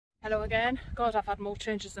Hello again. God, I've had more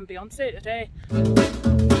changes than Beyonce today.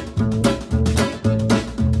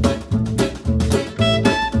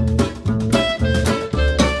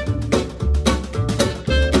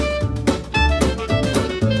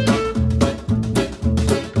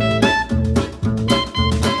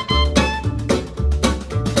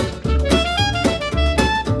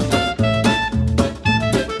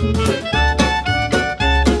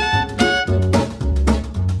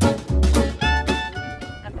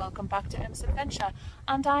 Back to Em's Adventure,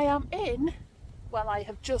 and I am in, well, I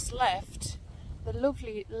have just left the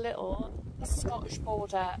lovely little Scottish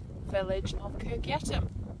border village of Kirk Yetholm.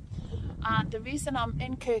 And the reason I'm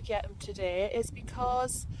in Kirk Yetholm today is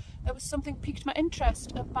because there was something piqued my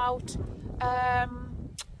interest about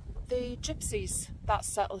the gypsies that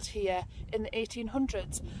settled here in the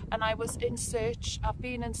 1800s, and I've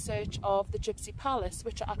been in search of the Gypsy Palace,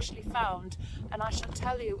 which I actually found, and I shall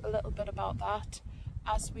tell you a little bit about that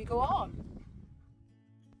as we go on.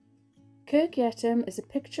 Kirk Yetholm is a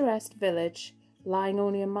picturesque village lying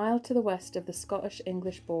only a mile to the west of the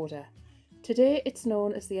Scottish-English border. Today it's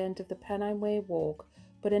known as the end of the Pennine Way Walk,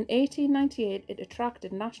 but in 1898 it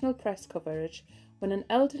attracted national press coverage when an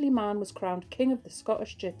elderly man was crowned King of the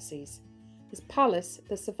Scottish Gypsies. His palace,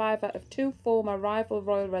 the survivor of two former rival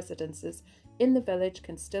royal residences in the village,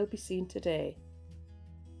 can still be seen today.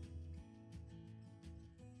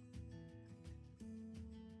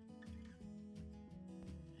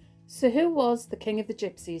 So who was the King of the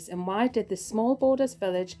Gypsies, and why did this small borders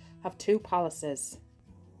village have two palaces?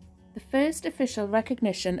 The first official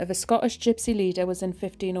recognition of a Scottish gypsy leader was in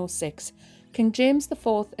 1506. King James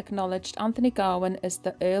IV acknowledged Anthony Garwin as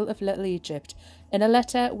the Earl of Little Egypt in a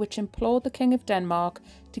letter which implored the King of Denmark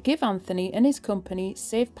to give Anthony and his company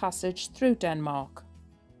safe passage through Denmark.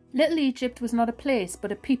 Little Egypt was not a place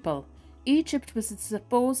but a people. Egypt was the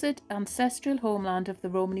supposed ancestral homeland of the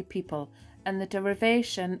Romani people, and the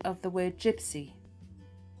derivation of the word gypsy.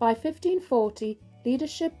 By 1540,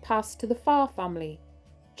 leadership passed to the Farr family.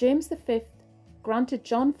 James V granted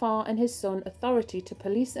John Farr and his son authority to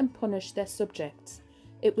police and punish their subjects.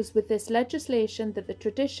 It was with this legislation that the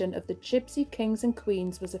tradition of the gypsy kings and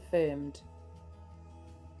queens was affirmed.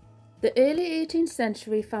 The early 18th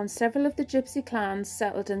century found several of the gypsy clans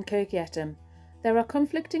settled in Kirk Yetholm. There are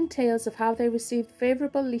conflicting tales of how they received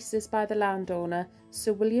favourable leases by the landowner,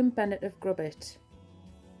 Sir William Bennet of Grubbit.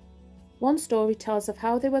 One story tells of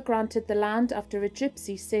how they were granted the land after a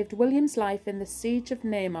gypsy saved William's life in the siege of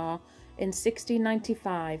Namur in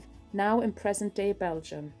 1695, now in present-day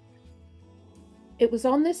Belgium. It was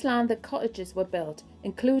on this land that cottages were built,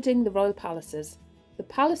 including the royal palaces. The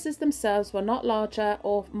palaces themselves were not larger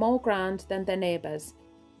or more grand than their neighbours.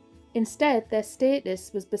 Instead, their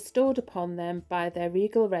status was bestowed upon them by their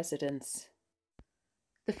regal residents.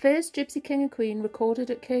 The first Gypsy King and Queen recorded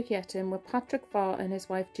at Kirk Yetholm were Patrick Farr and his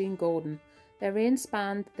wife Jean Gordon. Their reign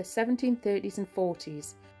spanned the 1730s and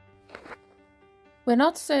 40s. We're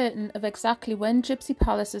not certain of exactly when Gypsy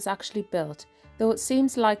Palace was actually built, though it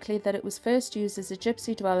seems likely that it was first used as a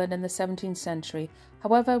gypsy dwelling in the 17th century.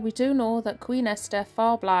 However, we do know that Queen Esther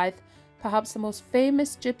Farr Blythe, perhaps the most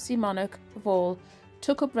famous gypsy monarch of all,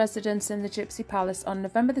 took up residence in the Gypsy Palace on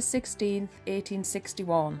November the 16th,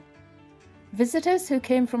 1861. Visitors who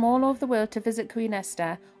came from all over the world to visit Queen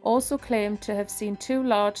Esther also claimed to have seen two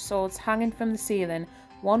large swords hanging from the ceiling.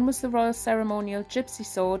 One was the royal ceremonial gypsy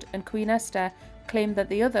sword, and Queen Esther claimed that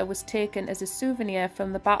the other was taken as a souvenir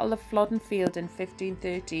from the Battle of Flodden Field in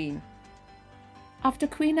 1513. After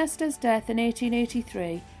Queen Esther's death in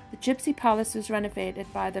 1883, the Gypsy Palace was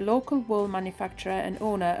renovated by the local wool manufacturer and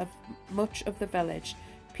owner of much of the village,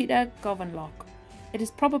 Peter Gowanlock. It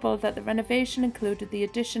is probable that the renovation included the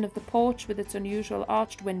addition of the porch with its unusual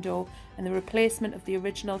arched window and the replacement of the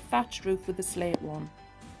original thatched roof with a slate one.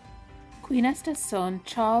 Queen Esther's son,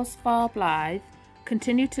 Charles Farr Blythe,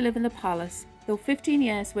 continued to live in the palace, though 15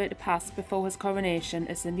 years were to pass before his coronation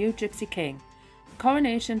as the new Gypsy King. The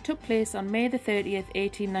coronation took place on May the 30th,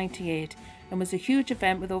 1898, and was a huge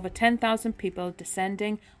event with over 10,000 people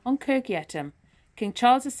descending on Kirk Yetholm. King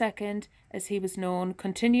Charles II, as he was known,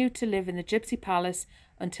 continued to live in the Gypsy Palace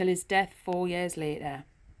until his death 4 years later.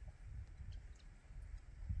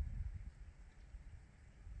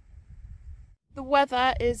 The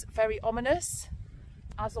weather is very ominous,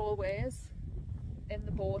 as always, in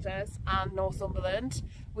the borders and Northumberland.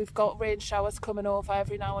 We've got rain showers coming over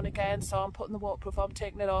every now and again, so I'm putting the waterproof on,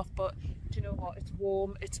 taking it off, but do you know what, it's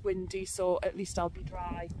warm, it's windy, so at least I'll be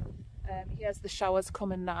dry. Here's the showers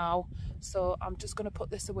coming now, so I'm just going to put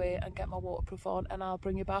this away and get my waterproof on, and I'll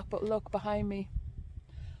bring you back. But look behind me.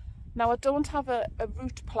 Now, I don't have a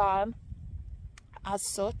route plan as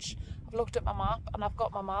such. I've looked at my map and I've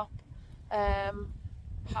got my map.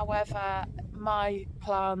 However, my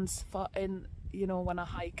plans for you know, when I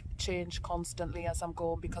hike change constantly as I'm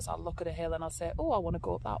going, because I'll look at a hill and I'll say, oh, I want to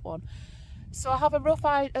go up that one. So I have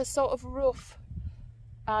a sort of rough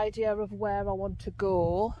idea of where I want to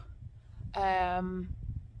go,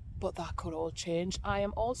 but that could all change. I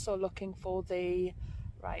am also looking for the,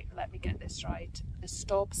 right, let me get this right, the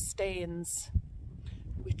Stob Stanes,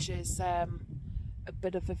 which is a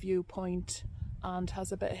bit of a viewpoint and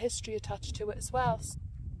has a bit of history attached to it as well.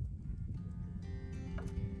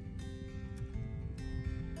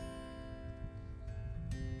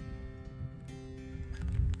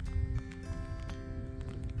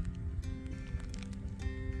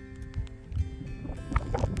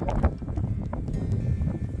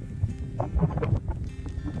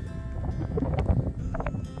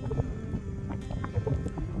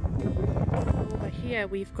 Here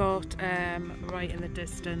we've got, right in the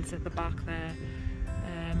distance at the back there,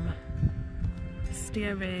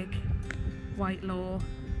 Steerig, Whitelaw,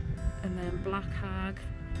 and then Black Hag,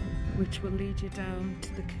 which will lead you down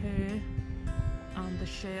to the Kerr, and the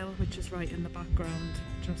Shale, which is right in the background,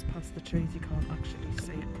 just past the trees. You can't actually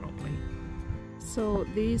see it properly. So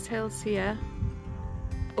these hills here,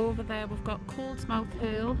 over there we've got Coldsmouth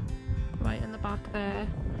Hill, right in the back there,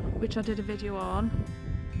 which I did a video on.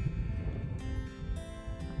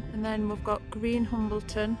 And then we've got Green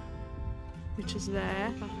Humbleton, which is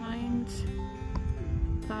there. Behind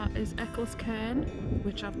that is Ecclescairn,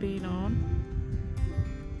 which I've been on.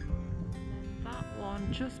 And that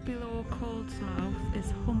one just below Coldsmouth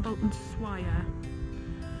is Humbleton Swire,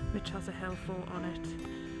 which has a hill fort on it.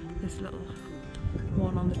 This little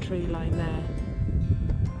one on the tree line there.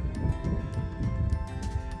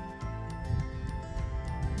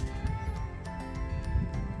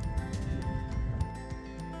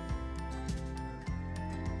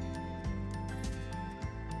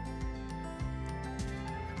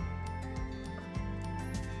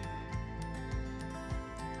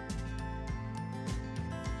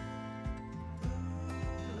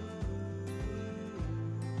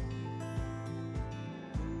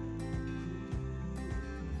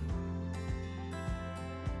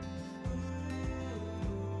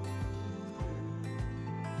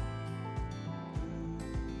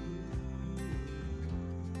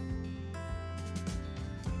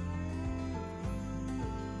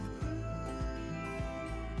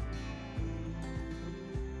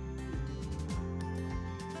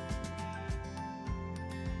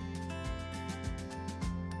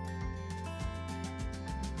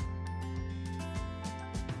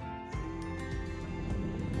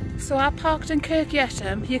 So I parked in Kirk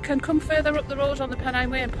Yetholm. You can come further up the road on the Pennine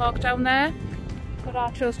Way and park down there, but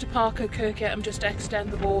I chose to park at Kirk Yetholm just to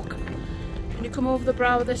extend the walk. And you come over the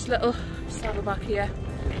brow of this little saddleback here,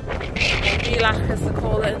 Bealach as they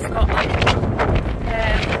call it in Scotland,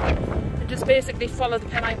 and just basically follow the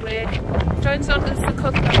Pennine Way, joins onto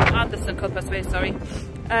the St Cuthbert's Way, sorry,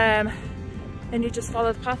 and you just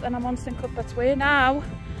follow the path, and I'm on St Cuthbert's Way now.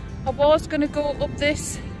 I was going to go up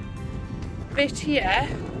this bit here,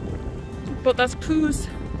 but there's coos,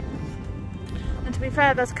 and to be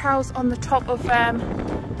fair, there's cows on the top of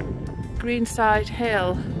Greenside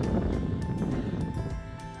Hill.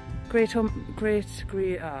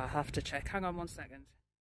 I have to check, hang on 1 second.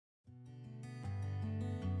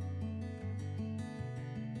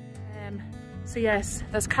 So yes,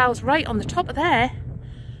 there's cows right on the top of there.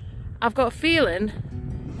 I've got a feeling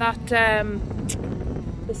that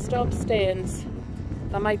the Stob Stanes,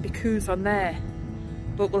 there might be coos on there,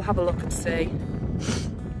 but we'll have a look and see.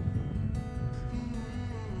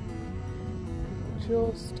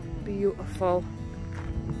 Just beautiful.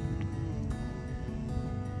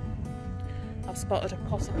 I've spotted a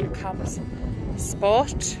possible camp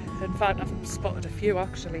spot. In fact, I've spotted a few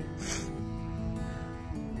actually.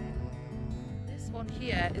 This one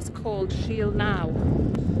here is called Shield Now.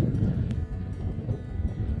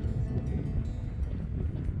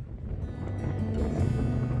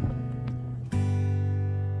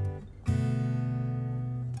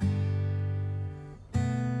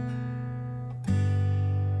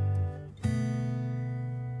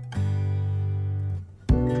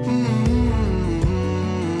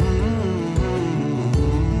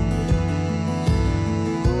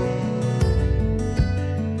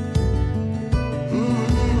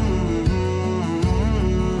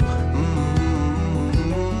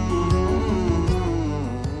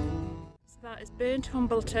 Burnt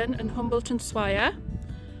Humbleton and Humbleton Swire,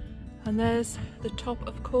 and there's the top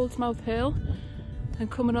of Coldsmouth Hill, and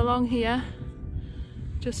coming along here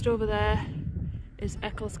just over there is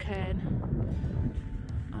Ecclescairn,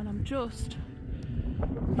 and I'm just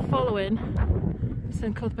following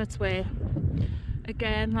St Cuthbert's Way.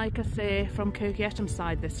 Again, like I say, from Kirk Yetholm's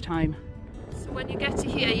side this time. So when you get to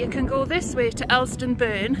here, you can go this way to Elston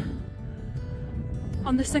Burn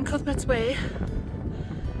on the St Cuthbert's Way.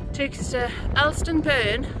 Takes you to Elston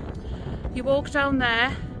Burn. You walk down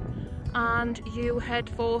there and you head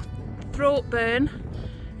for Throat Burn,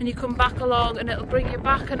 and you come back along and it'll bring you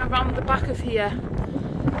back and around the back of here,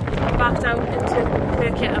 back down into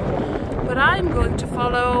Kirk Yetholm. But I'm going to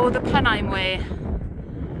follow the Pennine Way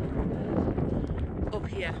up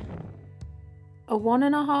here. A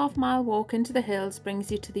 1.5 mile walk into the hills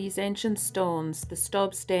brings you to these ancient stones, the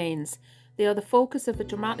Stob Stanes. They are the focus of a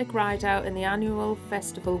dramatic ride out in the annual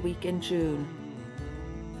festival week in June.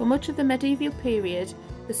 For much of the medieval period,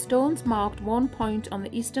 the stones marked one point on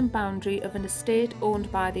the eastern boundary of an estate owned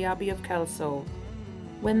by the Abbey of Kelso.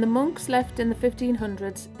 When the monks left in the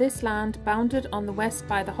 1500s, this land, bounded on the west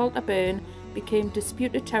by the Halter Burn, became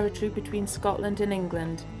disputed territory between Scotland and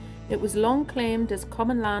England. It was long claimed as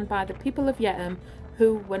common land by the people of Yetholm,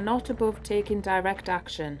 who were not above taking direct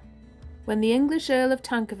action. When the English Earl of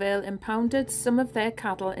Tankerville impounded some of their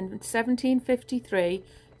cattle in 1753,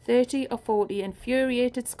 30 or 40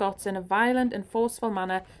 infuriated Scots in a violent and forceful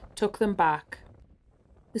manner took them back.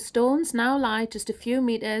 The stones now lie just a few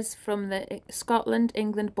metres from the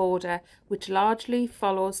Scotland-England border, which largely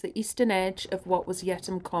follows the eastern edge of what was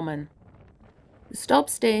Yetholm Common. The Stob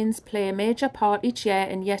Stanes play a major part each year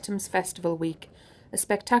in Yetholm's festival week. A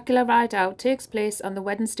spectacular ride out takes place on the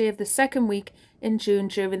Wednesday of the second week in June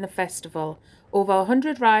during the festival. Over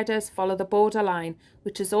 100 riders follow the border line,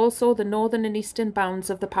 which is also the northern and eastern bounds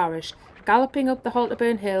of the parish, galloping up the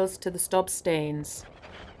Halterburn Hills to the Stob Stanes.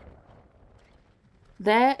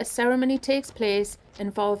 There a ceremony takes place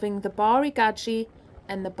involving the Bari Gadji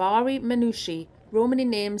and the Bari Manushi, Romany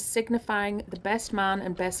names signifying the best man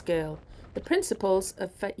and best girl, the principles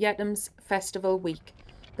of Yetholm's festival week.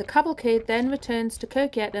 The cavalcade then returns to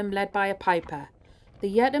Kirk Yetholm led by a piper.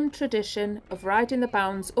 The Yetholm tradition of riding the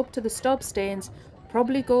bounds up to the Stob Stanes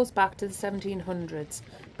probably goes back to the 1700s,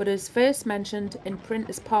 but is first mentioned in print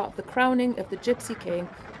as part of the crowning of the Gypsy King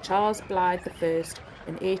Charles Blythe I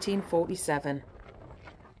in 1847.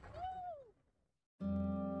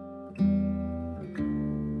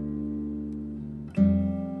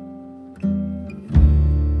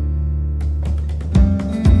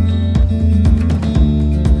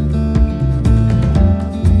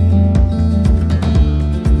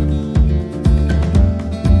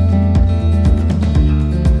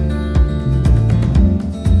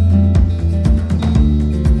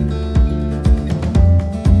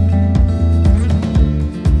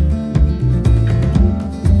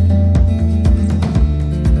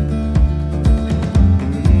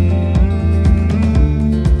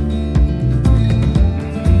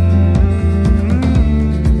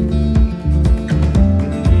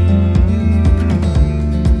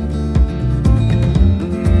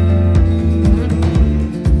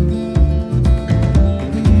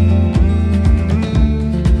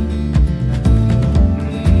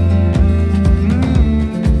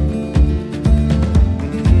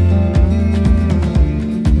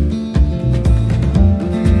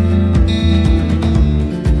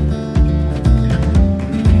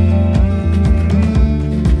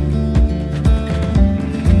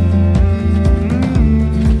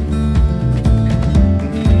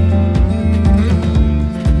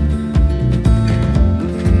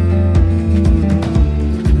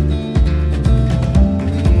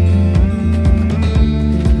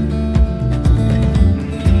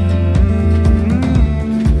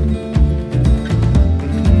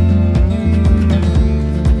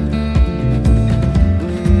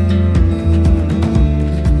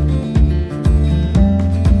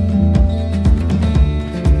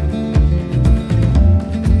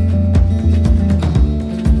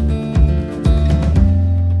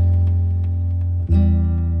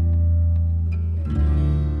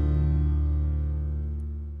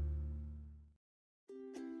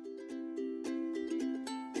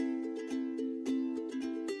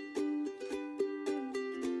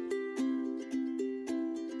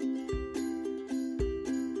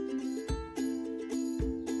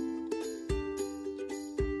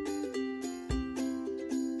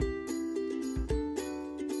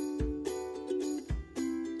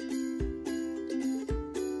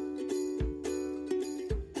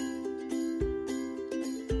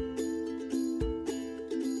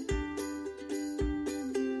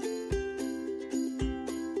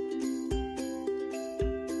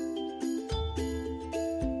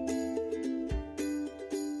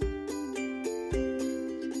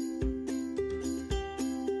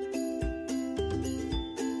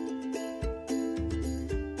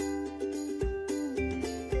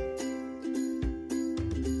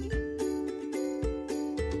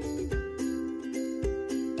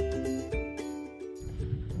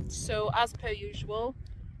 So as per usual,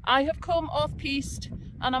 I have come off piste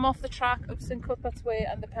and I'm off the track of St Cuthbert's Way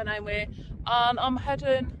and the Pennine Way, and I'm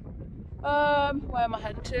heading, where am I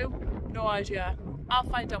heading to? No idea. I'll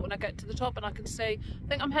find out when I get to the top and I can say, I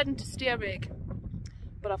think I'm heading to Steerig,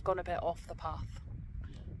 but I've gone a bit off the path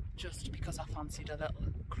just because I fancied a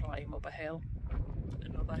little climb up a hill,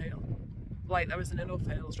 another hill. Like there isn't enough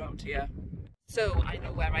hills around here. So I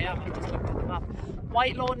know where I am, I just looked at the map.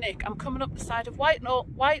 Whitelaw Nick, I'm coming up the side of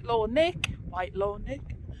Whitelaw Nick,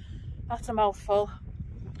 that's a mouthful.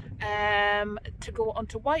 To go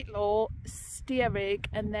onto Whitelaw, Steerig,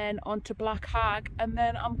 and then onto Black Hag, and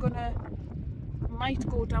then I'm might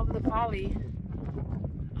go down the valley.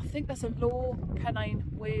 I think there's a low Pennine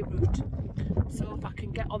Way route, so if I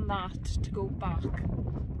can get on that to go back,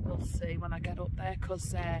 we'll see when I get up there,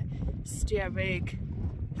 because Steerig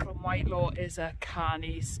from Whitelaw is a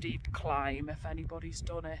canny steep climb if anybody's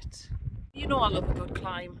done it. You know I love a good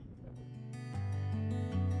climb.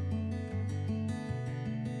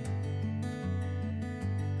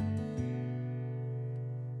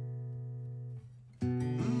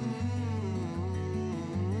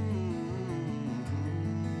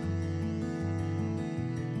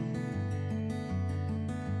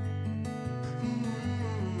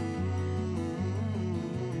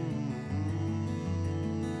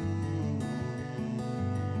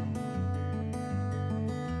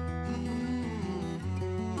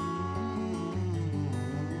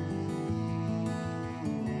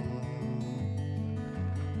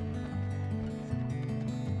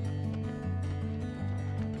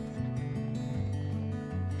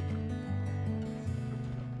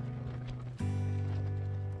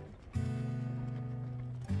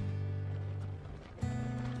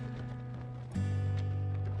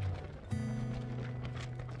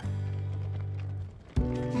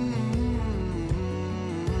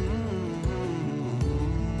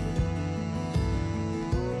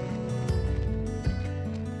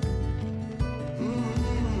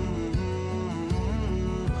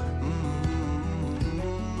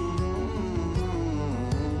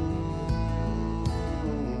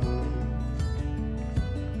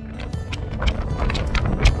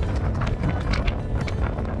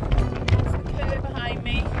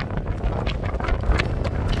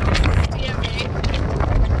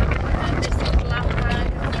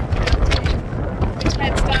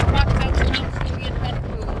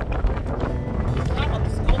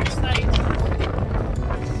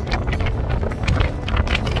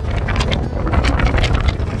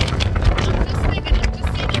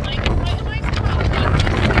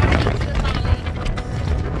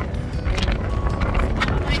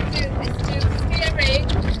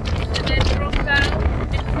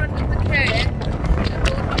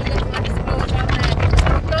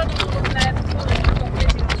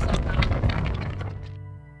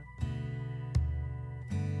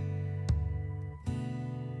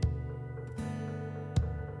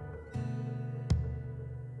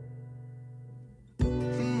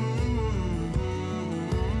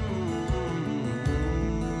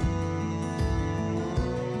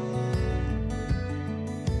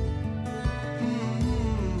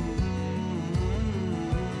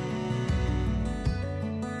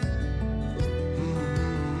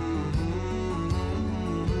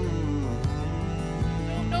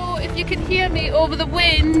 You can hear me over the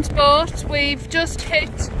wind, but we've just hit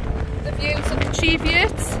the views of the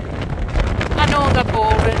Cheviots. I know they're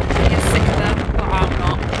boring, you're sick of them, but I'm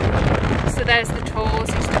not. So there's the toes,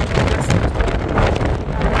 he's the toes.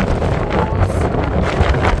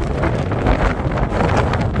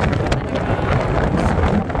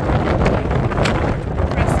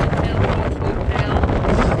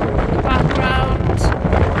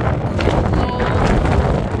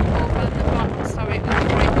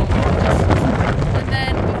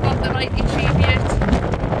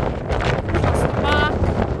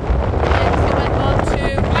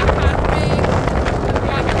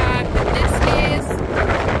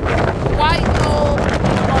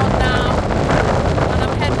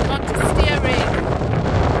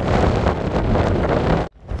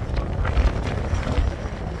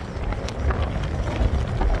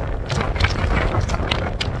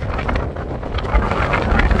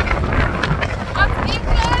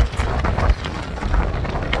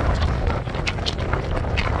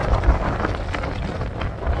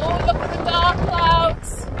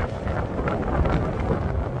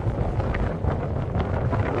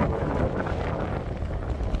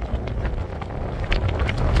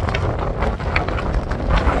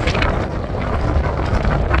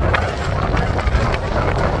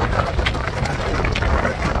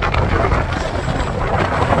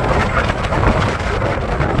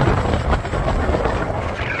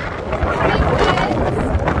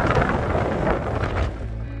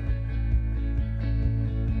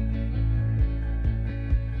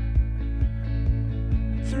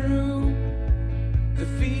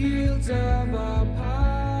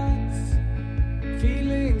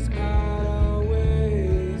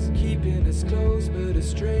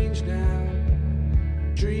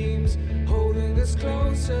 dreams holding us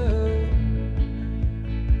closer.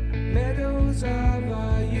 Meadows of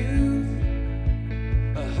our youth,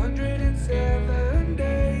 107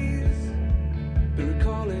 days, but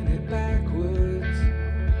recalling it backwards.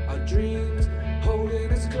 Our dreams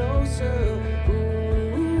holding us closer.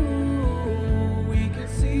 Ooh, we can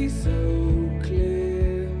see so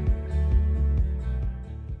clear.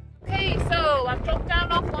 Okay, so I've dropped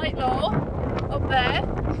down off Whitelaw up there.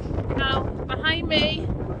 Now behind me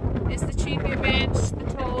is the Cheapy Range, the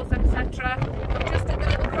tolls, etc. I'm just at the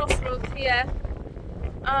little crossroads here,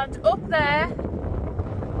 and up there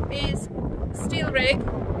is Steel Rig,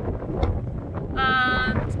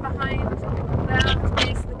 and behind that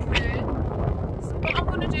is the Kerr. So what I'm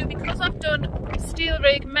going to do, because I've done Steel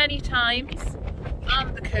Rig many times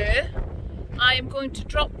and the Kerr, I am going to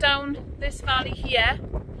drop down this valley here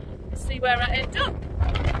and see where I end up.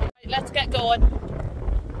 Right, let's get going.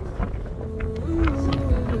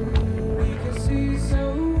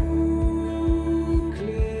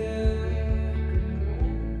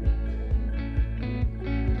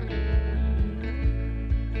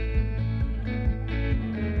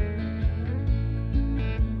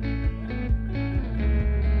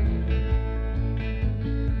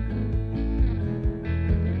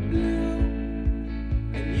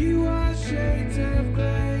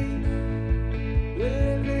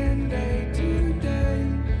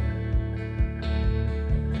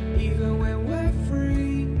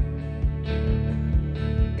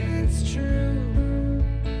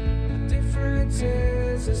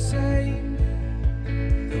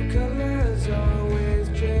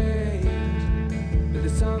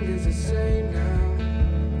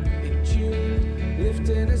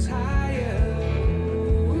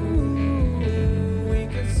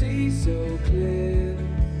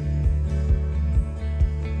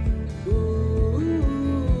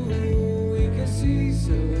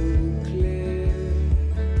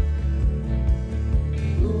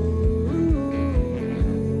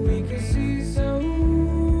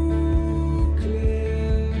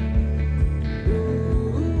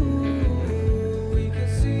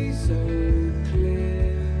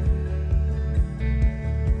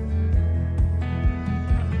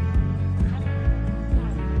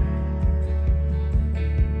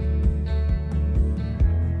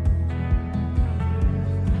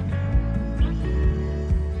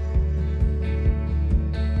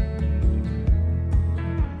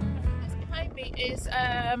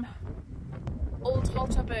 Old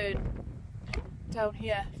Halter Burn down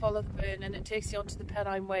here. Follow the burn and it takes you onto the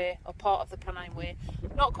Pennine Way, or part of the Pennine Way.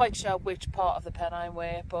 Not quite sure which part of the Pennine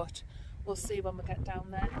Way, but we'll see when we get down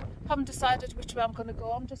there. Haven't decided which way I'm going to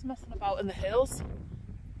go. I'm just messing about in the hills.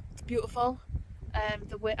 It's beautiful.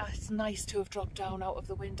 The way, it's nice to have dropped down out of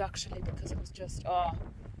the wind actually, because it was just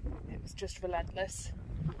relentless.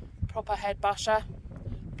 Proper head basher.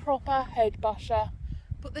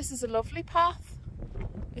 But this is a lovely path.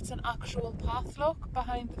 It's an actual path, look,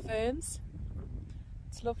 behind the ferns.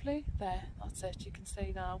 It's lovely. There, that's it, you can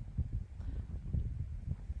see now.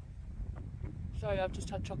 Sorry, I've just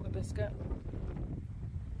had chocolate biscuit.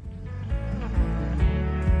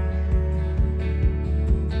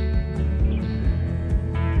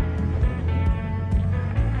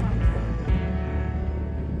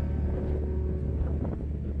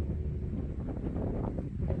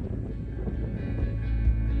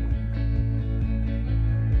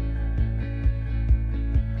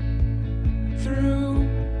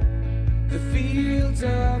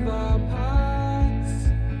 Of our paths,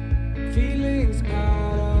 feelings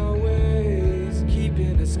part our ways,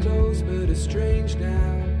 keeping us close but estranged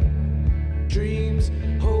now. Dreams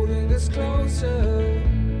holding us closer.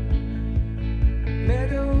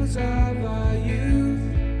 Meadows of our youth,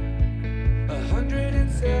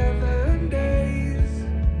 107 days,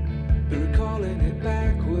 but recalling it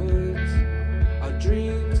backwards. Our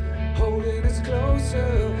dreams holding us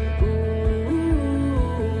closer.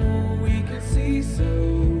 So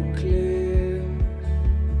clear.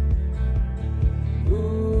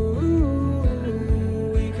 Ooh,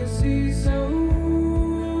 we can see so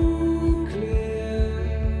clear.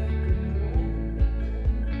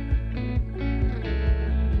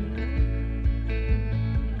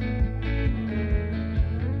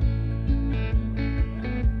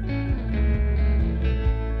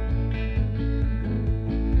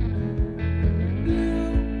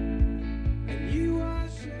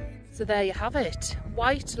 So there you have it,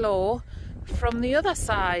 Whitelaw from the other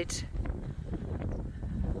side.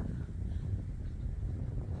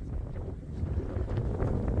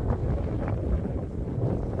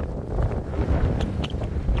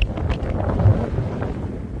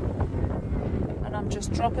 And I'm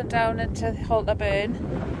just dropping down into Halter Burn.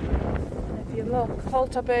 And if you look,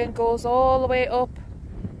 Halter Burn goes all the way up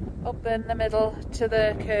in the middle to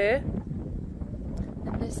the Kerr.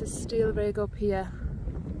 And this is Steel Rig up here.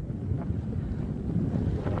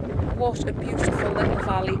 What a beautiful little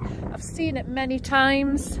valley. I've seen it many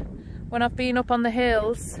times when I've been up on the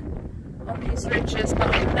hills, on these ridges,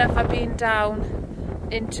 but I've never been down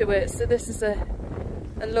into it. So this is a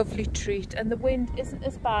lovely treat, and the wind isn't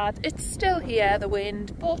as bad. It's still here, the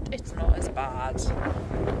wind, but it's not as bad.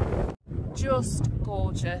 Just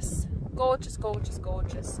gorgeous. Gorgeous, gorgeous,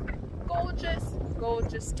 gorgeous. Gorgeous,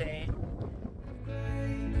 gorgeous day.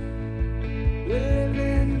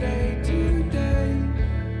 Living day to day.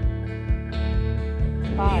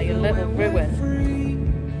 Ah, your little ruin.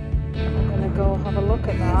 I'm gonna go have a look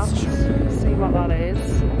at that, see what that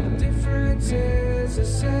is. Difference is the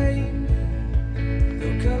same.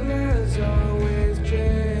 The colors always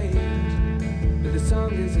change, but the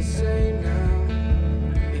song is the same now.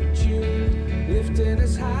 In June, lifting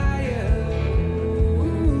us higher.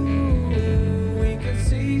 Ooh, we can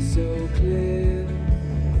see so clear.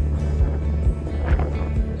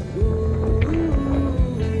 Ooh,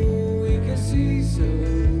 we can see so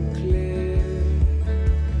clear.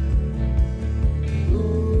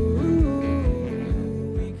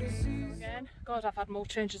 Ooh, we can see. Again, God, I've had more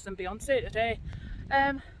changes than Beyonce today.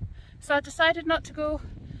 So I decided not to go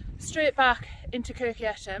straight back into Kirk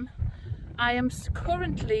Yetholm. I am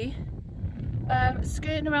currently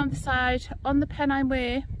skirting around the side on the Pennine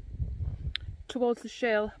Way towards the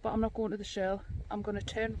Shill, but I'm not going to the Shill. I'm going to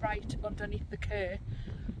turn right underneath the Kerr,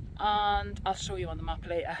 and I'll show you on the map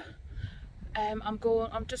later. I'm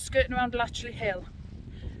just skirting around Latchley Hill.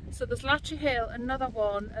 So there's Latchley Hill, another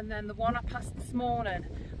one, and then the one I passed this morning,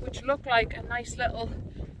 which looked like a nice little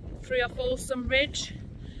 3 or 4 some ridge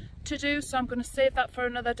to do, so I'm going to save that for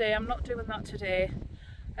another day. I'm not doing that today,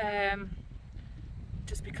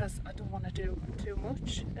 just because I don't want to do too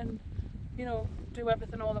much and, you know, do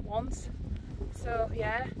everything all at once. So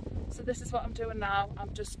yeah, so this is what I'm doing now.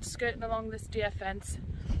 I'm just skirting along this deer fence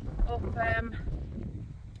up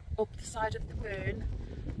the side of the burn,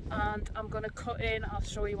 and I'm going to cut in, I'll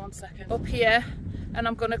show you 1 second, up here, and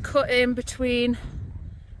I'm going to cut in between,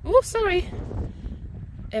 oh sorry,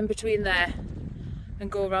 in between there, and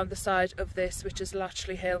go around the side of this, which is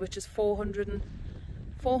Latchley Hill, which is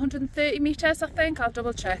 430 metres, I think. I'll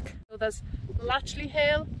double check. So there's Latchley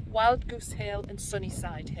Hill, Wild Goose Hill and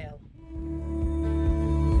Sunnyside Hill.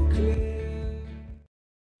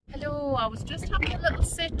 Hello, I was just having a little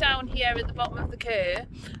sit down here at the bottom of the Kerr,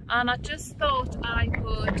 and I just thought I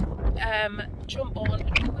would jump on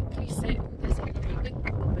and quickly say, oh, there's a lovely bit,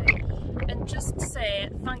 and just say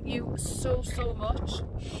thank you so much.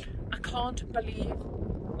 I can't believe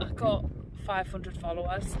I got 500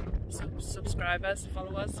 followers, subscribers,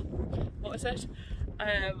 followers, what is it?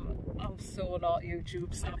 I'm so not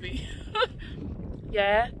YouTube savvy.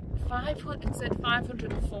 Yeah, 500, it said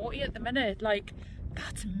 540 at the minute, like,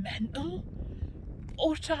 that's mental.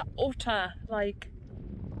 Utter, like,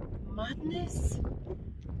 madness.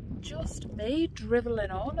 Just me drivelling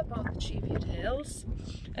on about the Cheviot Hills.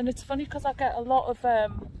 And it's funny because I get a lot of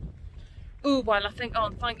oh, while I think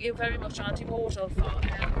on, thank you very much, Auntie Wardle, for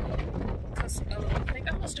because I think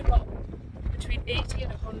I must have got between 80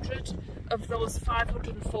 and 100 of those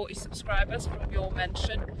 540 subscribers from your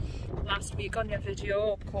mention last week on your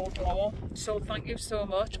video up called Law. So thank you so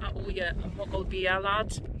much. I owe you a muggle beer,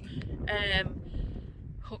 lad.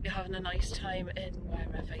 Hope you're having a nice time in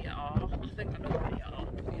wherever you are. I think I know where you are,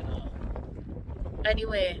 but you know.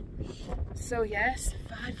 Anyway, so yes,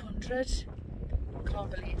 500.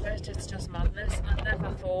 Can't believe it, it's just madness. I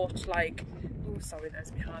never thought, like, oh sorry,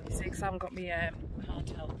 there's my hand, you see, because I haven't got my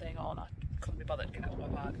handheld thing on. I couldn't be bothered to get out of my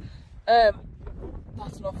bag.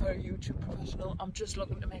 That's not very YouTube professional. I'm just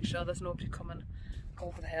looking to make sure there's nobody coming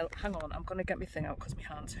over the hill. Hang on, I'm going to get my thing out because my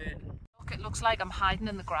hand's hurting. Look, it looks like I'm hiding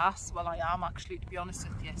in the grass. Well, I am actually, to be honest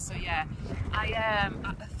with you. So yeah,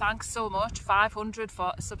 thanks so much, 500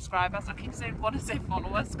 for subscribers. I keep saying, want to say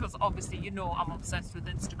followers, because obviously you know I'm obsessed with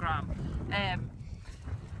Instagram.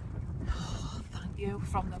 Thank you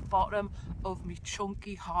from the bottom of my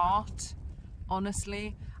chunky heart.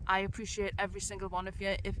 Honestly, I appreciate every single one of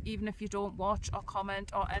you. Even if you don't watch or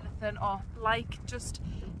comment or anything or like, just,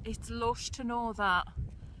 it's lush to know that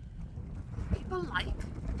people like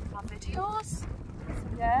my videos.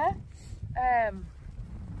 Yeah.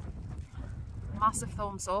 Massive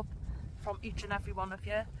thumbs up from each and every one of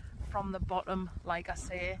you, from the bottom, like I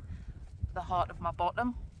say, the heart of my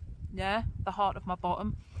bottom. Yeah, the heart of my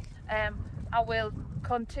bottom. I will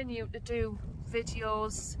continue to do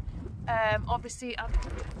videos Obviously I don't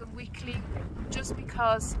do them weekly just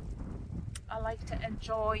because I like to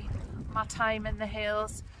enjoy my time in the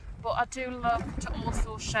hills, but I do love to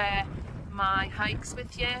also share my hikes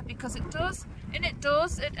with you, because it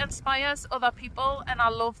inspires other people, and I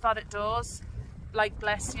love that it does. Like,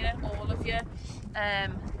 bless you, all of you.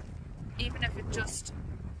 Even if it just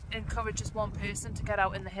encourages one person to get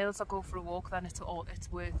out in the hills or go for a walk, then it's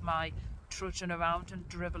worth my trudging around and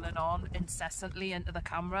dribbling on incessantly into the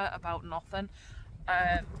camera about nothing.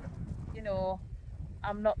 You know,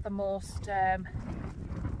 I'm not the most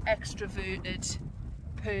extroverted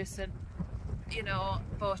person, you know,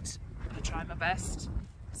 but I try my best.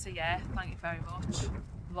 So yeah, thank you very much.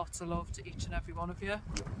 Lots of love to each and every one of you.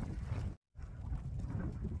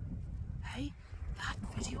 Hey, that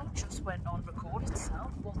video just went on record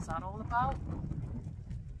itself. What's that all about?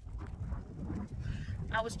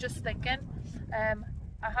 I was just thinking, I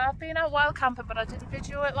have been out wild camping, but I didn't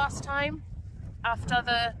video it last time after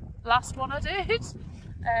the last one I did,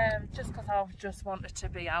 just because I just wanted to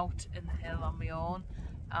be out in the hill on my own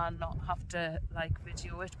and not have to like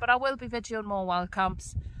video it. But I will be videoing more wild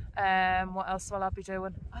camps. What else will I be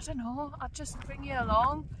doing? I don't know, I'll just bring you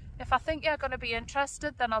along. If I think you're going to be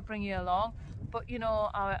interested, then I'll bring you along. But you know,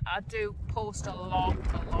 I do post a lot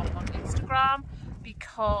on Instagram,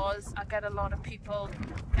 because I get a lot of people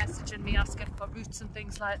messaging me asking for routes and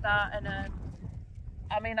things like that. And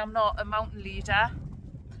I mean, I'm not a mountain leader,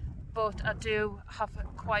 but I do have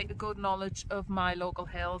quite a good knowledge of my local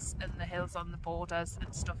hills and the hills on the borders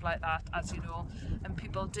and stuff like that, as you know. And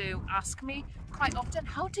people do ask me quite often,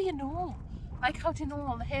 how do you know? Like, how do you know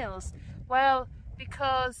all the hills? Well,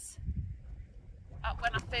 because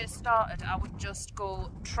when I first started, I would just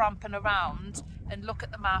go tramping around and look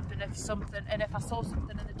at the map, and if I saw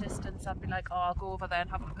something in the distance, I'd be like, oh, I'll go over there and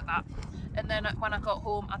have a look at that. And then when I got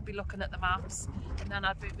home, I'd be looking at the maps, and then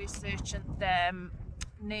I'd be researching them,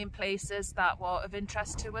 name places that were of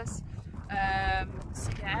interest to us.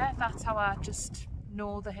 So yeah, that's how I just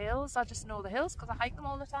know the hills. I just know the hills because I hike them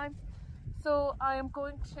all the time. So I am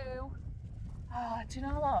going to, do you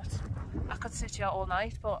know what? I could sit here all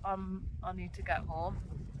night, but I need to get home.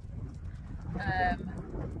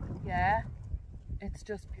 Yeah, it's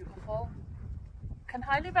just beautiful. Can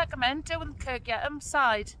highly recommend doing Kirk Yetholm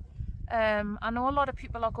side. I know a lot of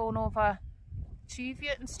people are going over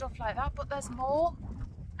Cheviot and stuff like that, but there's more.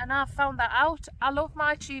 And I've found that out. I love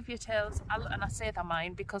my Cheviot hills, and I say they're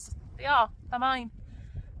mine because they're mine.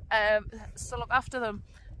 So look after them.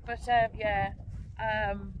 But yeah,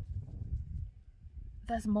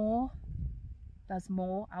 there's more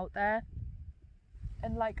out there.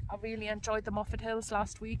 And like, I really enjoyed the Moffat Hills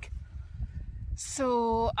last week,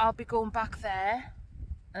 so I'll be going back there.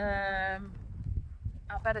 I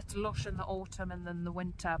bet it's lush in the autumn and then the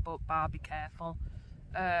winter, but be careful.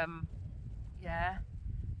 Yeah,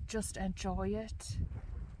 just enjoy it.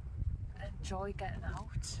 Enjoy getting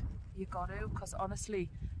out. You got to, because honestly,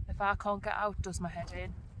 if I can't get out, it does my head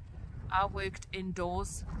in. I worked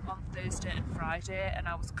indoors on Thursday and Friday, and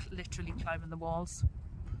I was literally climbing the walls,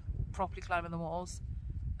 properly climbing the walls.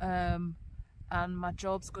 And my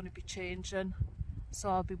job's going to be changing, so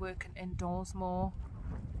I'll be working indoors more.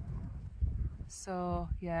 So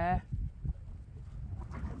yeah,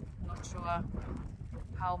 not sure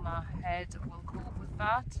how my head will cope with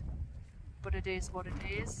that, but it is what it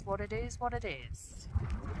is, what it is, what it is.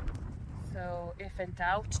 So if in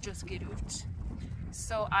doubt, just get out.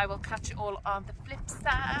 So I will catch you all on the flip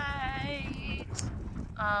side.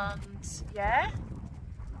 And yeah,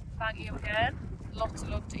 thank you again. Lots of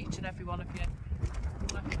love to each and every one of you.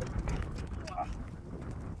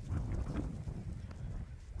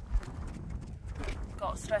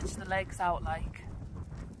 Got to stretch the legs out like.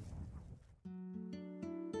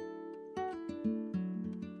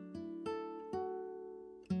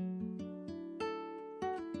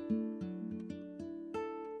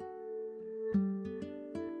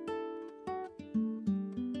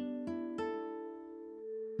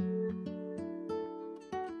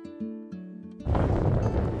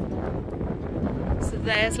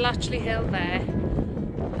 There's Latchley Hill there,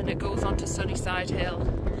 and it goes on to Sunnyside Hill.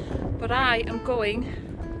 But I am going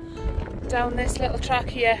down this little track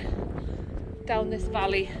here, down this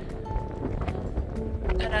valley,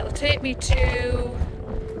 and it'll take me to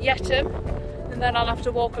Yetholm, and then I'll have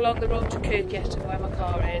to walk along the road to Kirk Yetholm, where my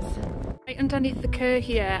car is. Right underneath the Kirk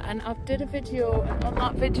here, and I did a video, and on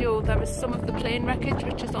that video there is some of the plane wreckage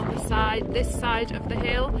which is on the side, this side of the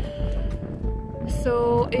hill.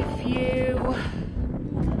 So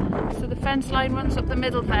so the fence line runs up the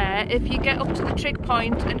middle there. If you get up to the trig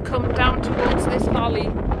point and come down towards this valley,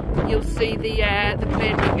 you'll see the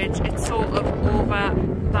plane wreckage. It's sort of over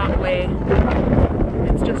that way.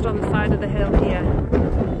 It's just on the side of the hill here.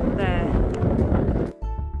 There.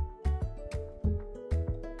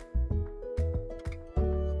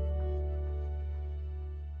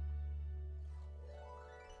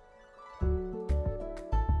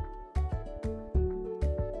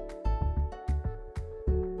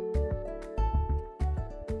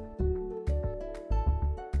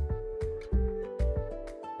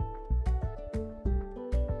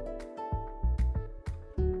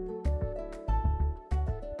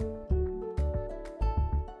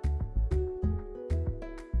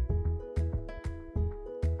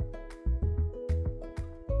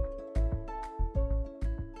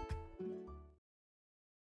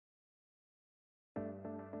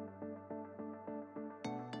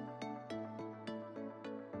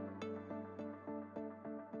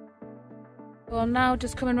 Well, now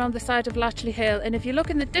just coming around the side of Latchley Hill, and if you look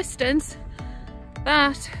in the distance,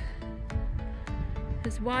 that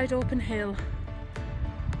is wide open hill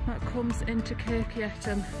that comes into Kirk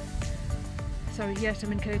Yetholm. Sorry,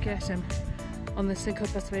 Yetholm and Kirk Yetholm on the St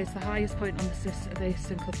Cuthbert's Way. It's the highest point on the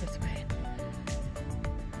St Cuthbert's Way.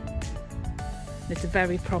 It's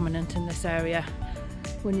very prominent in this area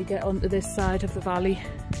when you get onto this side of the valley,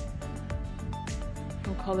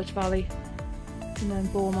 from College Valley and then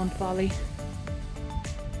Beaumont Valley.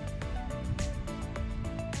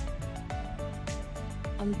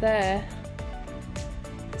 And there's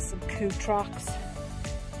some cool tracks,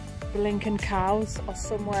 blinking cows or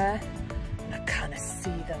somewhere, and I kind of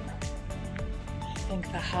see them. I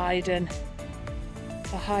think they're hiding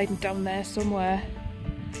down there somewhere.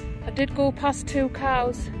 I did go past 2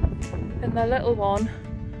 cows and the little one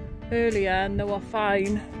earlier and they were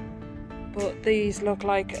fine, but these look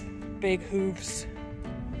like big hooves.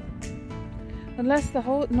 Unless they're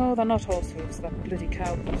no, they're not horse hooves, they're bloody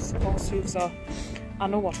cow hooves. Horse hooves are, I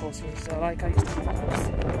know what horse hooves are like, I used to have hooves.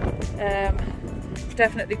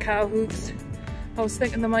 Definitely cow hooves. I was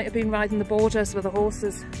thinking they might have been riding the borders with the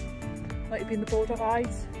horses. Might have been the border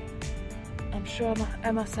rides. I'm sure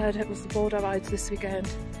Emma said it was the border rides this weekend.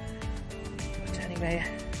 But anyway,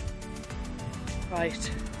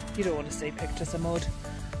 right, you don't want to see pictures of mud,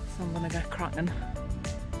 so I'm gonna get cracking.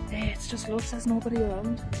 Hey, it's just lush, there's nobody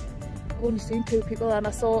around. I've only seen 2 people, and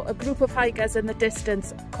I saw a group of hikers in the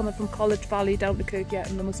distance coming from College Valley down to Kirk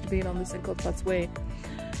Yetholm, and they must have been on the St Cuthbert's Way.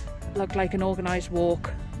 Looked like an organised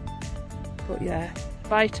walk. But yeah,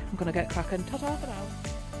 right, I'm gonna get cracking. Ta-ta for now.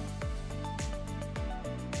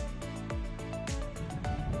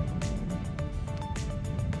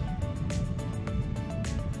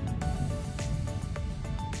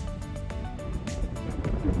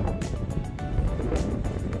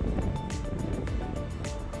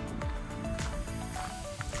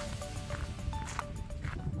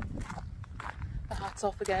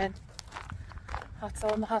 Off again. Hats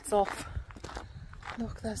on, the hat's off.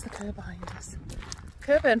 Look, there's the Kerr behind us.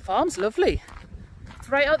 Kerburn Farm's lovely. It's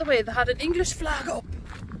right out the way. They had an English flag up,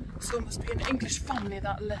 so it must be an English family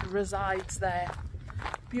that resides there.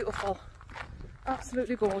 Beautiful,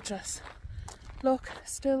 absolutely gorgeous. Look,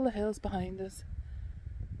 still the hills behind us.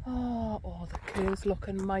 Oh, the Kerr's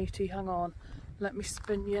looking mighty. Hang on, let me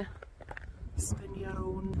spin you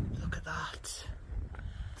around. Look at that.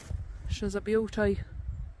 Shows a beauty.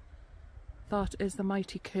 That is the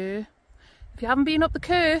mighty Kerr. If you haven't been up the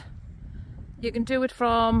Kerr, you can do it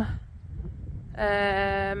from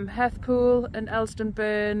Heathpool and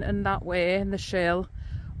Elstonburn and that way in the Shill,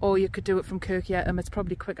 or you could do it from Kirk Yetholm. It's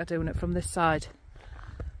probably quicker doing it from this side,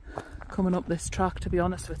 coming up this track, to be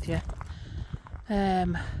honest with you.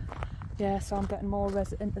 Yeah, so I'm getting more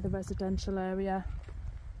into the residential area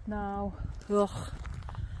now. Ugh,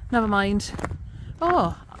 never mind.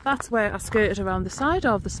 Oh, that's where I skirted around the side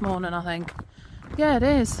of this morning, I think. Yeah, it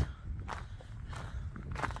is.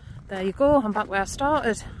 There you go, I'm back where I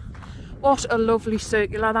started. What a lovely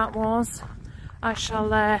circular that was. I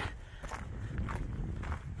shall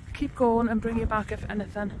keep going and bring you back if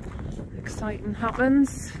anything exciting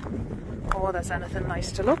happens, or there's anything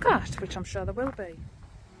nice to look at, which I'm sure there will be.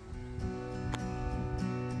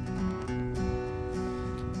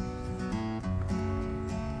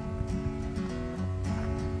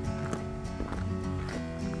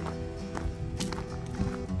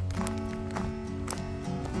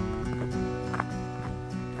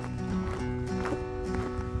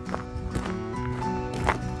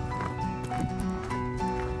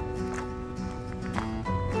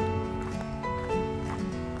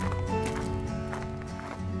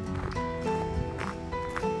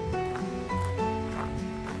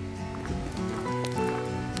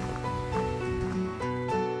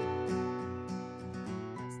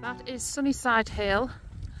 That is Sunnyside Hill,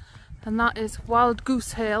 and that is Wild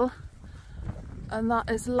Goose Hill, and that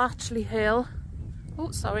is Latchley Hill.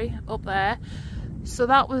 Oh, sorry, up there. So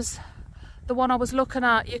that was the one I was looking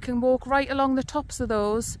at. You can walk right along the tops of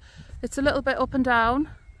those. It's a little bit up and down,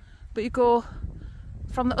 but you go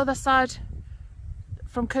from the other side,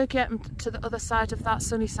 from Kirk Yetholm to the other side of that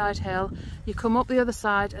Sunnyside Hill. You come up the other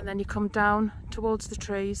side and then you come down towards the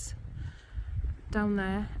trees, down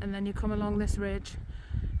there, and then you come along this ridge,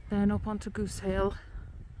 then up onto Goose Hill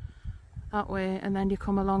that way, and then you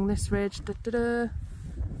come along this ridge. So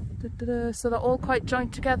they're all quite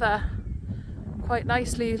joined together quite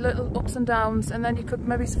nicely, little ups and downs, and then you could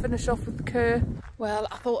maybe finish off with the Kerr. Well,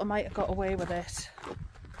 I thought I might have got away with it,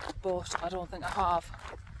 but I don't think I have.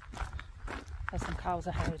 There's some cows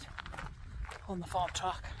ahead on the farm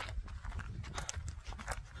track.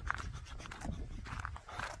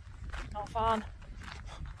 Not fun.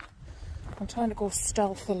 I'm trying to go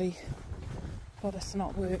stealthily, but it's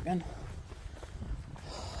not working.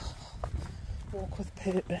 Walk with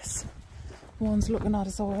purpose. One's looking at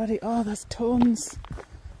us already. Oh, there's tons.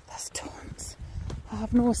 There's tons. I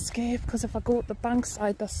have no escape, because if I go up the bank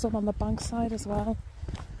side, there's some on the bank side as well.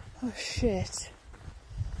 Oh shit.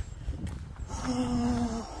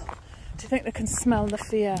 Oh. Do you think they can smell the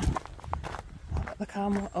fear? The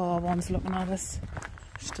camera. Oh, one's looking at us.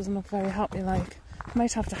 She doesn't look very happy, like.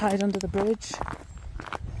 Might have to hide under the bridge.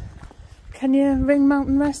 Can you ring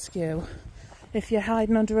Mountain Rescue if you're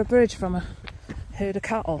hiding under a bridge from a herd of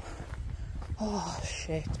cattle? Oh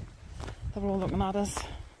shit. They're all looking at us.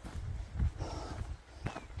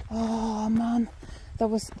 Oh man. There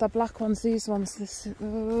was the black ones, these ones. This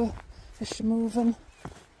is she moving?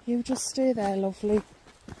 You just stay there, lovely.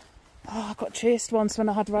 Oh, I got chased once when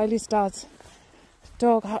I had Riley's dad's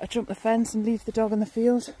dog. I had to jump the fence and leave the dog in the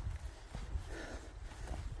field.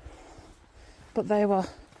 But they were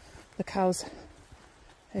the cows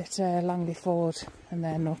at Langley Ford, and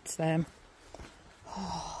they're nuts, them.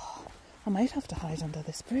 Oh, I might have to hide under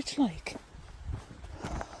this bridge, like.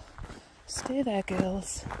 Stay there,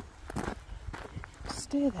 girls.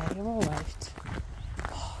 Stay there, you're alright.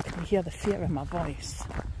 Oh, can you hear the fear in my voice?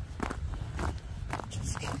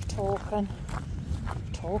 Just keep talking.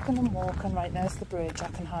 Talking and walking. Right, there's the bridge I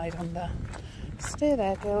can hide under. Stay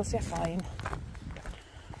there, girls, you're fine.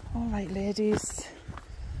 Alright, ladies.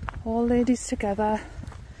 All ladies together.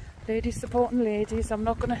 Ladies supporting ladies. I'm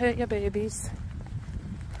not going to hurt your babies.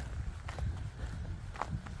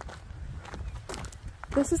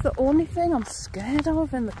 This is the only thing I'm scared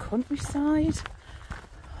of in the countryside.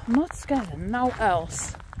 I'm not scared of now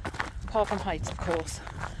else. Apart from heights, of course.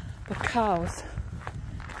 But cows.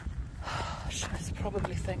 She's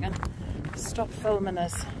probably thinking, stop filming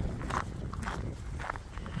us.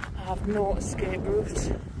 I have no escape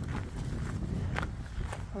route.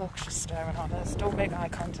 Look, she's staring at us. Don't make eye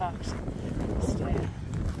contact. Stay.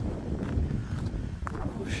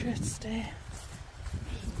 Oh shit, stay.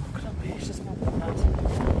 She's looking at me, she's not looking at.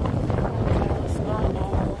 Okay, that's not.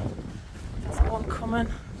 Oh, there's one coming.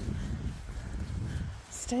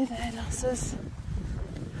 Stay there, lasses.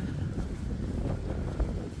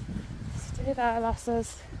 Stay there,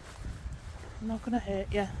 lasses. I'm not going to hurt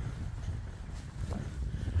you.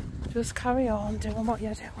 Just carry on doing what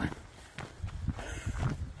you're doing.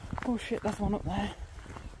 Oh shit, there's one up there.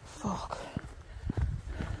 Fuck.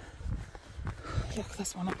 Look,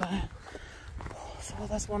 there's one up there. Oh, so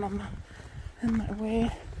there's one on in my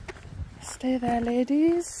way. Stay there,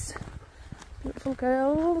 ladies. Beautiful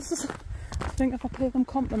girls. I think if I pay them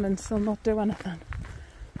compliments, they'll not do anything.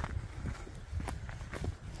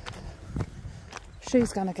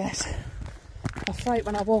 She's gonna get a fright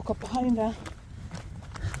when I walk up behind her.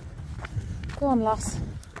 Go on, lass.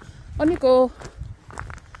 On you go.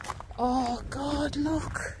 Oh God,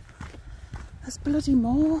 look. There's bloody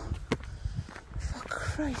more. For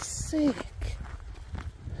Christ's sake.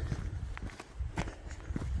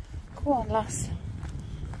 Go on, lass.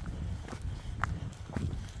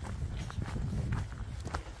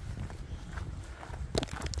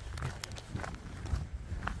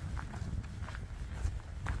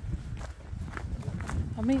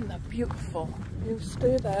 I mean, they're beautiful. You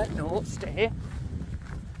stay there. No, stay.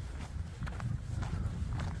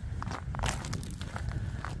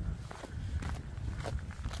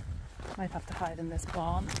 Might have to hide in this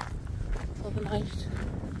barn for the night.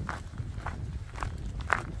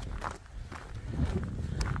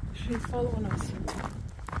 She's following us.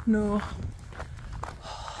 No.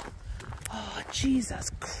 Oh,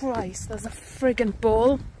 Jesus Christ, there's a friggin'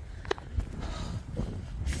 bull.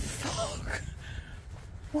 Fuck.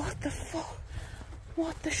 What the fuck?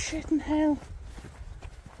 What the shit in hell?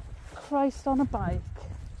 Christ on a bike.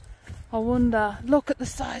 I wonder, look at the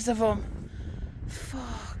size of him.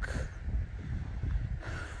 Fuck.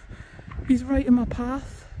 He's right in my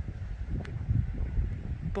path.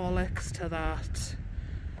 Bollocks to that.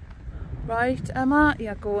 Right, Emma,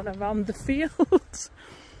 you're going around the field.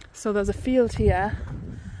 So there's a field here.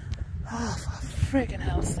 Oh, for friggin'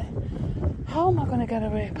 hell's sake. How am I going to get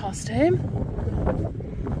away past him?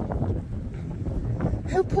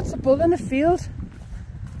 Who puts a bull in a field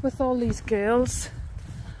with all these girls?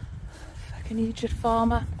 Fucking idiot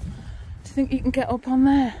farmer. Do you think you can get up on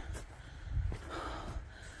there?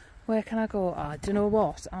 Where can I go? Ah, do you know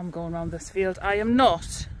what? I'm going around this field. I am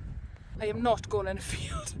not going in a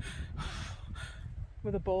field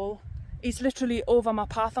with a bull. He's literally over my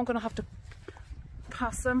path. I'm going to have to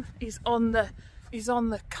pass him. He's on the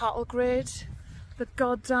cattle grade. The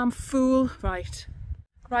goddamn fool. Right,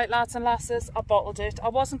 lads and lasses, I bottled it. I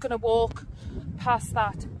wasn't going to walk past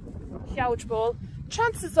that huge bull.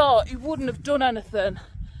 Chances are he wouldn't have done anything,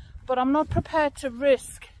 but I'm not prepared to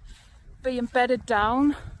risk being bedded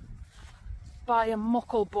down by a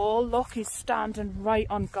muckle bull. Look, he's standing right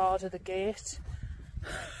on guard of the gate.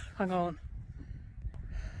 Hang on.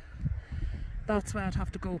 That's where I'd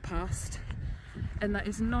have to go past. And there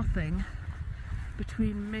is nothing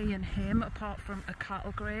between me and him apart from a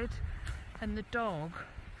cattle grade, and the dog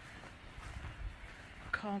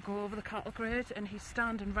can't go over the cattle grade, and he's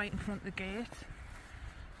standing right in front of the gate.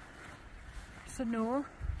 So no,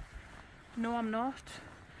 I'm not.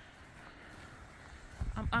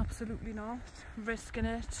 I'm absolutely not risking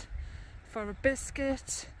it for a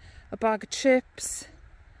biscuit, a bag of chips.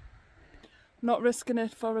 Not risking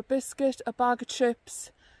it for a biscuit, a bag of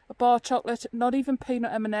chips, a bar of chocolate. Not even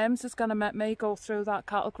peanut M&Ms is going to make me go through that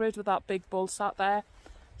cattle grid with that big bull sat there.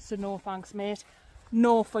 So no thanks, mate.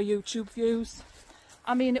 No for YouTube views.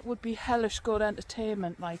 I mean, it would be hellish good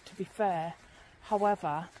entertainment, like, to be fair.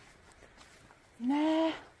 However,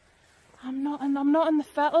 nah, I'm not in the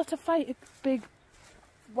fettle to fight a big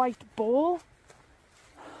white bull.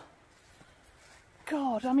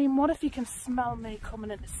 God, I mean, what if you can smell me coming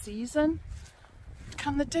into season?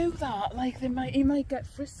 Can they do that? Like, he might get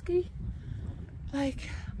frisky. Like,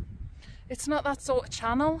 it's not that sort of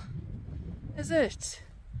channel, is it?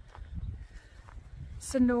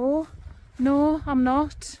 So no, I'm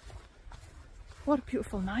not. What a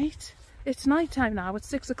beautiful night. It's night time now, it's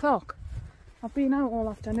 6 o'clock. I've been out all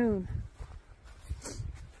afternoon.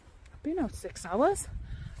 I've been out 6 hours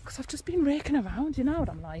because I've just been raking around, you know what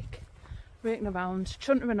I'm like. Raking around,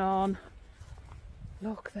 chuntering on.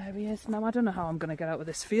 Look, there he is. Now I don't know how I'm going to get out of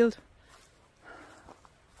this field.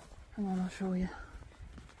 Hang on, I'll show you.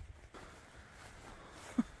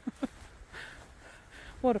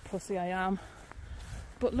 What a pussy I am.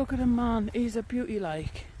 But look at him, man. He's a beauty,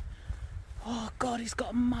 like. Oh God, he's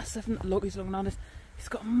got a massive... Look, he's looking at us. He's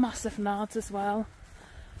got massive nads as well.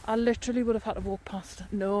 I literally would have had to walk past.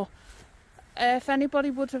 No. If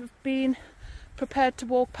anybody would have been prepared to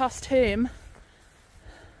walk past him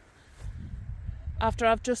after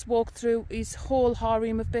I've just walked through his whole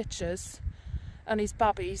harem of bitches and his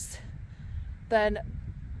babbies, then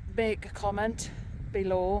make a comment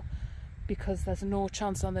below, because there's no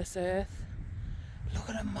chance on this earth. Look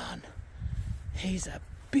at him, man. He's a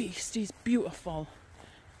beast. He's beautiful.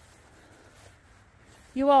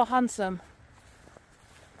 You are handsome.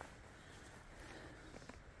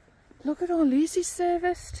 Look at all these he's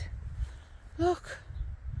serviced. Look.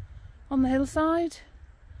 On the hillside.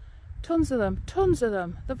 Tons of them. Tons of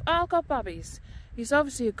them. They've all got babbies. He's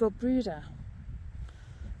obviously a good breeder.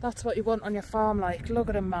 That's what you want on your farm, like. Look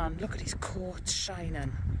at him, man. Look at his coat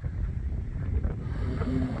shining.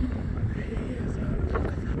 Look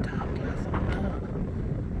at the dark leather.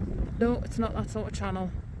 No, it's not that sort of channel.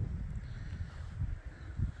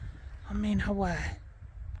 I mean, how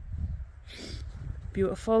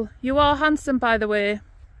beautiful. You are handsome, by the way.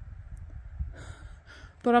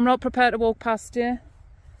 But I'm not prepared to walk past you.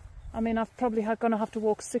 I mean, I've probably going to have to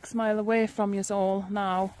walk 6 miles away from you all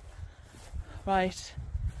now. Right.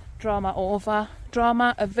 Drama over.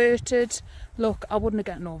 Drama averted. Look, I wouldn't have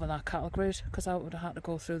gotten over that cattle grid because I would have had to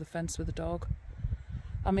go through the fence with the dog.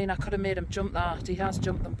 I mean, I could have made him jump that. He has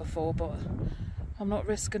jumped them before, but I'm not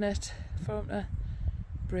risking it for him to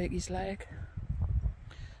break his leg.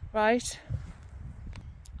 Right.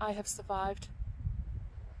 I have survived.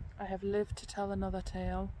 I have lived to tell another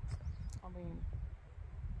tale. I mean,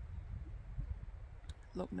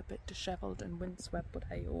 looking a bit dishevelled and windswept, but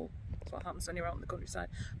hey oh, that's what happens when you're out in the countryside.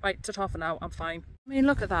 Right, to for now, I'm fine. I mean,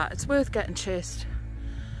 look at that. It's worth getting chased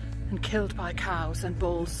and killed by cows and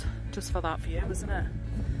bulls just for that view, isn't it?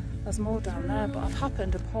 There's more down there, but I've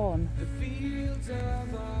happened upon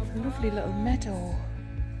a lovely little meadow.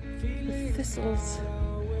 with thistles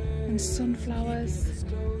and sunflowers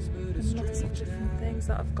and lots of different things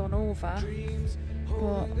that I've gone over.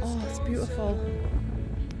 But oh, it's beautiful.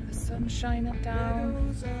 The sun's shining down.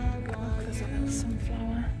 Look, there's a little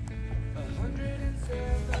sunflower.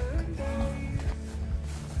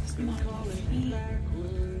 Isn't that lovely? A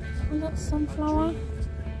little sunflower. That's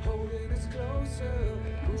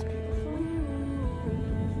beautiful.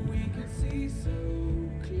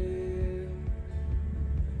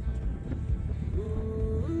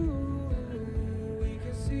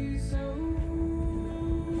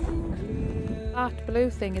 That blue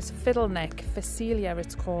thing is fiddleneck, Phacelia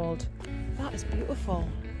it's called. That is beautiful.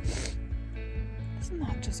 Isn't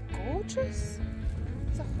that just gorgeous?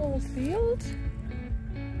 It's a whole field.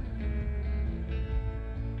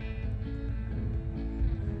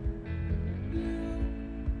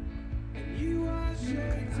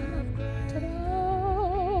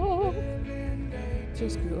 Ta-da!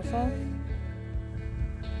 Just beautiful.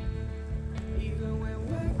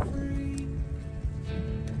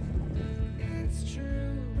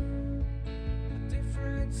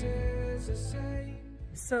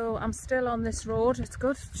 So I'm still on this road. It's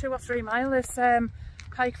good, 2 or 3 miles. This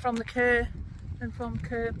hike from the Kerr and from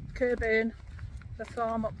Kerburn, the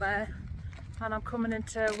farm up there, and I'm coming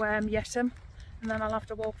into Yetholm, and then I'll have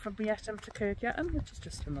to walk from Yetholm to Kirk Yetholm, which is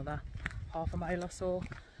just another half a mile or so.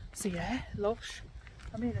 So yeah, lush.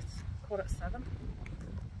 I mean, it's 7:15.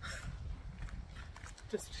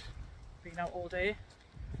 Just been out all day.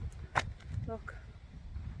 Look,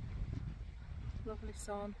 lovely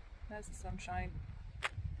sun. There's the sunshine.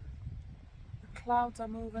 The clouds are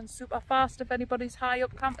moving super fast if anybody's high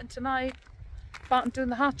up camping tonight. About doing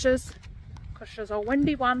the hatches, because there's a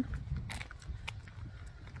windy one.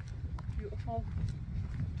 Beautiful.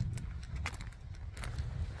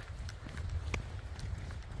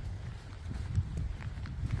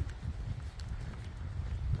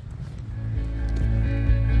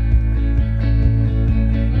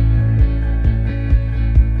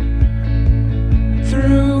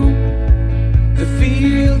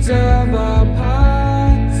 Of our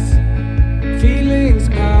paths, feelings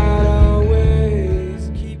part our ways.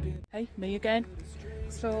 Hey, me again.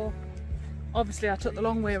 So obviously I took the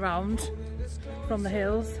long way around from the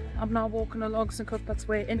hills. I'm now walking along St Cuthbert's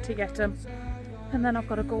Way into Yetholm, and then I've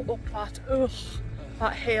got to go up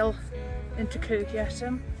that hill into Kirk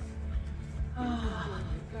Yetholm. Oh,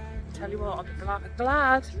 tell you what, I'll be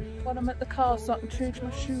glad when I'm at the car so I can change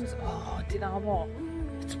my shoes. Oh, do you know what?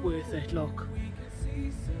 It's worth it, look.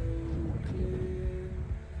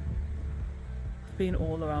 Been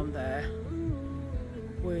all around there.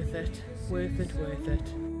 Worth it, worth it, worth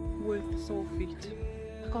it. Worth the sore feet.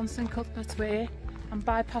 Back on St Cuthbert's Way, I'm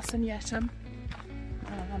bypassing Yetholm,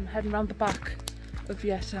 and I'm heading round the back of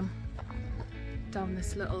Yetholm down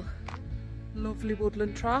this little lovely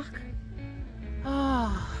woodland track.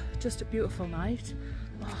 Ah, just a beautiful night.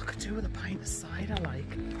 Oh, I could do with a pint of cider,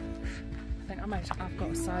 like. I think I might have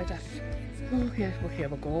got a cider. Oh, here we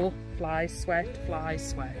go. Fly, sweat, fly,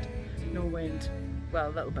 sweat. No wind. Well,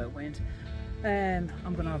 a little bit of wind.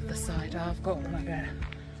 I'm gonna have the cider I've got when I get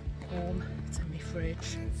home. It's in my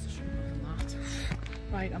fridge. Other than that.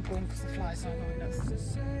 Right, I'm going because the flies are annoying us.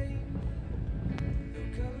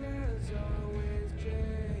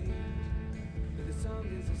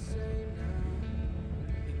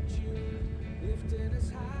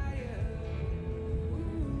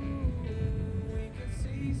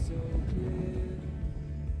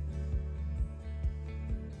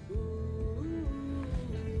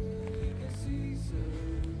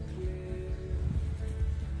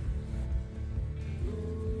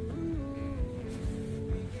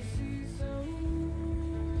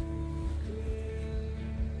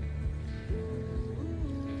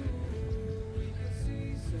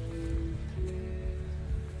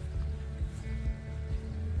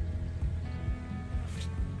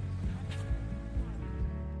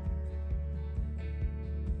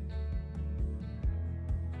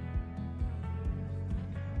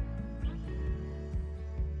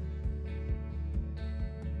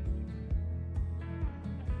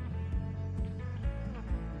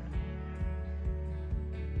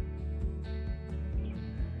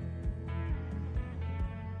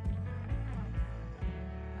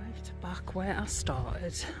 Back where I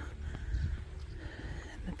started,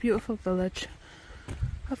 in the beautiful village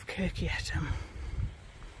of Kirk Yetholm.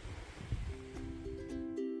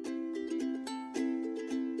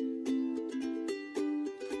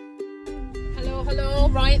 Hello,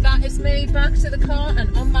 right, that is me back to the car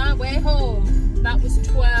and on my way home. That was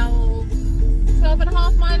 12 and a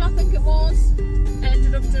half mile, I think it was.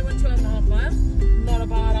 Ended up doing 12 and a half mile. Not a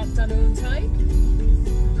bad afternoon's hike.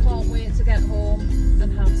 to get home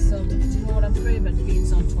and have some, do you know what I'm craving?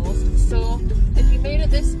 Beans on toast. So if you made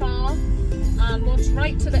it this far and watched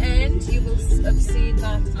right to the end, you will have seen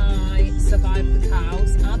that I survived the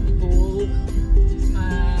cows and the bull.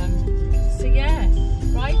 So yeah,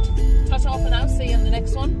 right, ta-ta for now, see you in the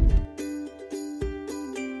next one.